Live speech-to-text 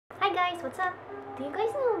what's up? Do you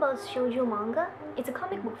guys know about shoujo manga? It's a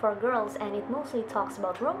comic book for girls and it mostly talks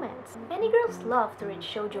about romance. Many girls love to read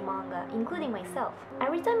shoujo manga, including myself.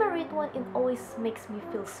 Every time I read one, it always makes me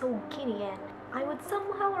feel so giddy and I would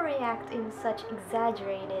somehow react in such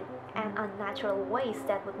exaggerated and unnatural ways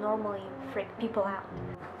that would normally freak people out.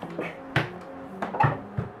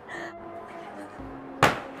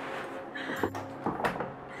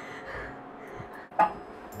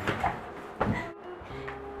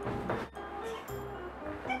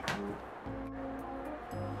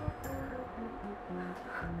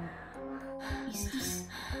 Is this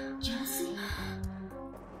Jesse?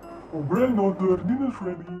 Oh, granddaughter, dinner's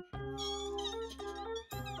ready.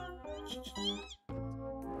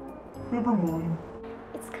 Never mind.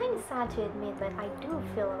 It's kind of sad to admit, but I do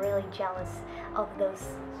feel really jealous of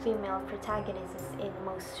those female protagonists in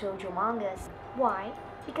most shoujo mangas. Why?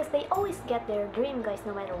 Because they always get their dream guys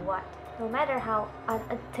no matter what, no matter how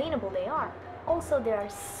unattainable they are. Also, there are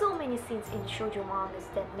so many scenes in shoujo mangas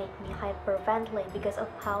that make me hyperventilate because of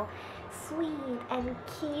how sweet and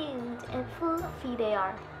cute and fluffy they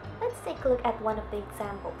are. Let's take a look at one of the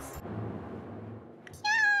examples.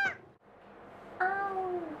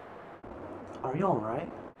 Oh. Are you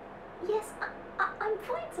alright? Yes, I'm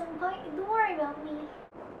fine, senpai. Don't worry about me.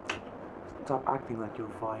 Stop acting like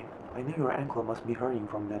you're fine. I know your ankle must be hurting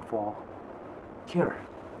from that fall. Here,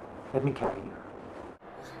 let me carry you.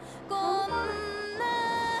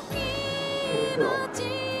 Here you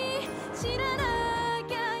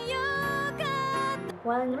go.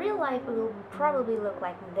 While in real life it will probably look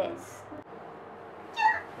like this.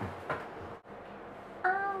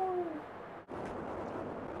 Oh.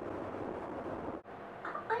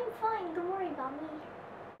 I'm fine, don't worry about me.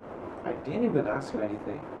 I didn't even ask you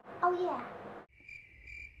anything. Oh yeah.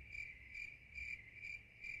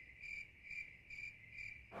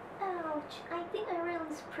 Ouch, I think I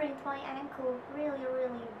really sprained my ankle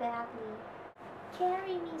really badly.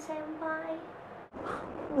 Carry me, senpai.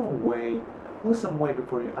 No way. Lose some weight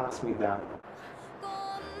before you ask me that.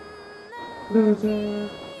 Loser.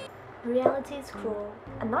 Reality is cruel.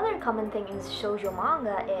 Another common thing in shoujo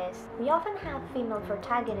manga is we often have female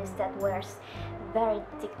protagonists that wears very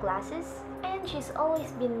thick glasses and she's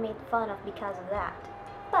always been made fun of because of that.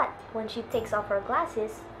 But when she takes off her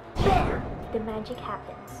glasses, BAM! The magic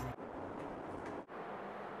happens.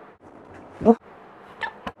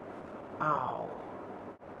 Ow.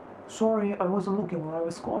 Sorry, I wasn't looking where I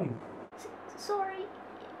was going. Sorry,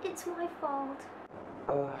 it's my fault.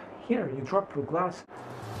 Here, you dropped your glass.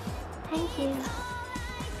 Thank you.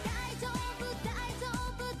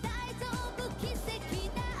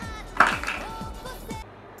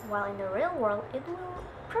 While in the real world, it will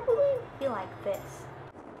probably be like this.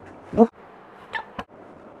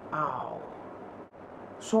 Ow.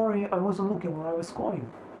 Sorry, I wasn't looking where I was going.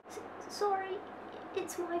 Sorry,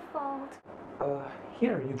 it's my fault.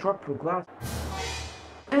 Here, you dropped your glass.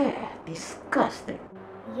 Disgusting.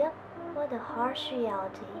 Yep, what a harsh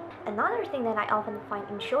reality. Another thing that I often find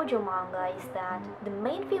in shoujo manga is that the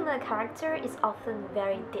main female character is often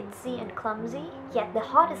very ditzy and clumsy, yet the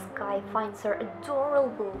hottest guy finds her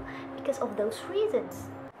adorable because of those reasons.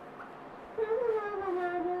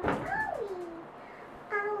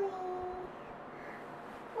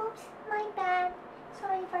 Oops, my bad.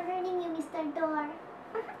 Sorry for hurting you, Mr. Door.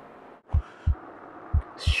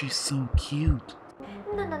 She's so cute.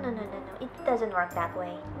 No, it doesn't work that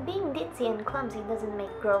way. Being ditzy and clumsy doesn't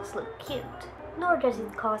make girls look cute, nor does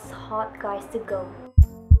it cause hot guys to go.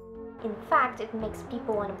 In fact, it makes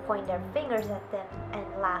people want to point their fingers at them and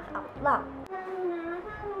laugh out loud.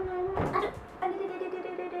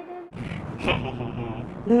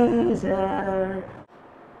 Loser.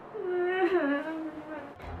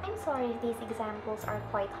 I'm sorry if these examples are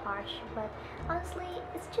quite harsh, but honestly,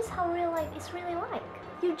 it's just how real life is really like.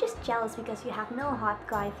 You're just jealous because you have no hot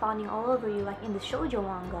guy fawning all over you like in the shoujo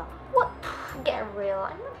manga. What? Get real,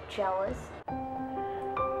 I'm not jealous.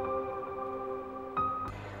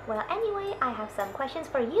 Well, anyway, I have some questions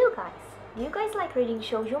for you guys. Do you guys like reading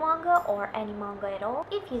shoujo manga or any manga at all?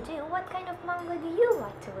 If you do, what kind of manga do you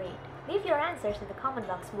like to read? Leave your answers in the comment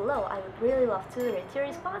box below. I would really love to read your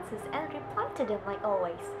responses and reply to them like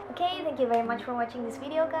always. Okay, thank you very much for watching this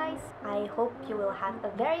video, guys. I hope you will have a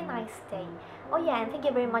very nice day. Oh yeah, and thank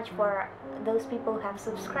you very much for those people who have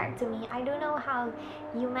subscribed to me. I don't know how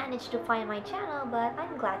you managed to find my channel, but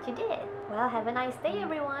I'm glad you did. Well, have a nice day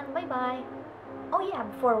everyone. Bye bye. Oh yeah,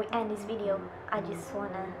 before we end this video, I just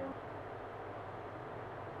wanna...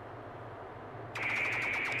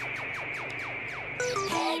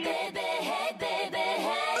 Hey baby, hey baby,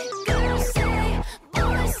 hey. Girls say,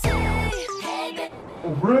 boys say, hey baby.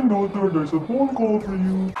 Oh, granddaughter, there's a phone call for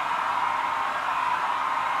you.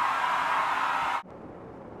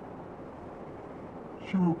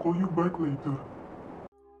 She will call you back later.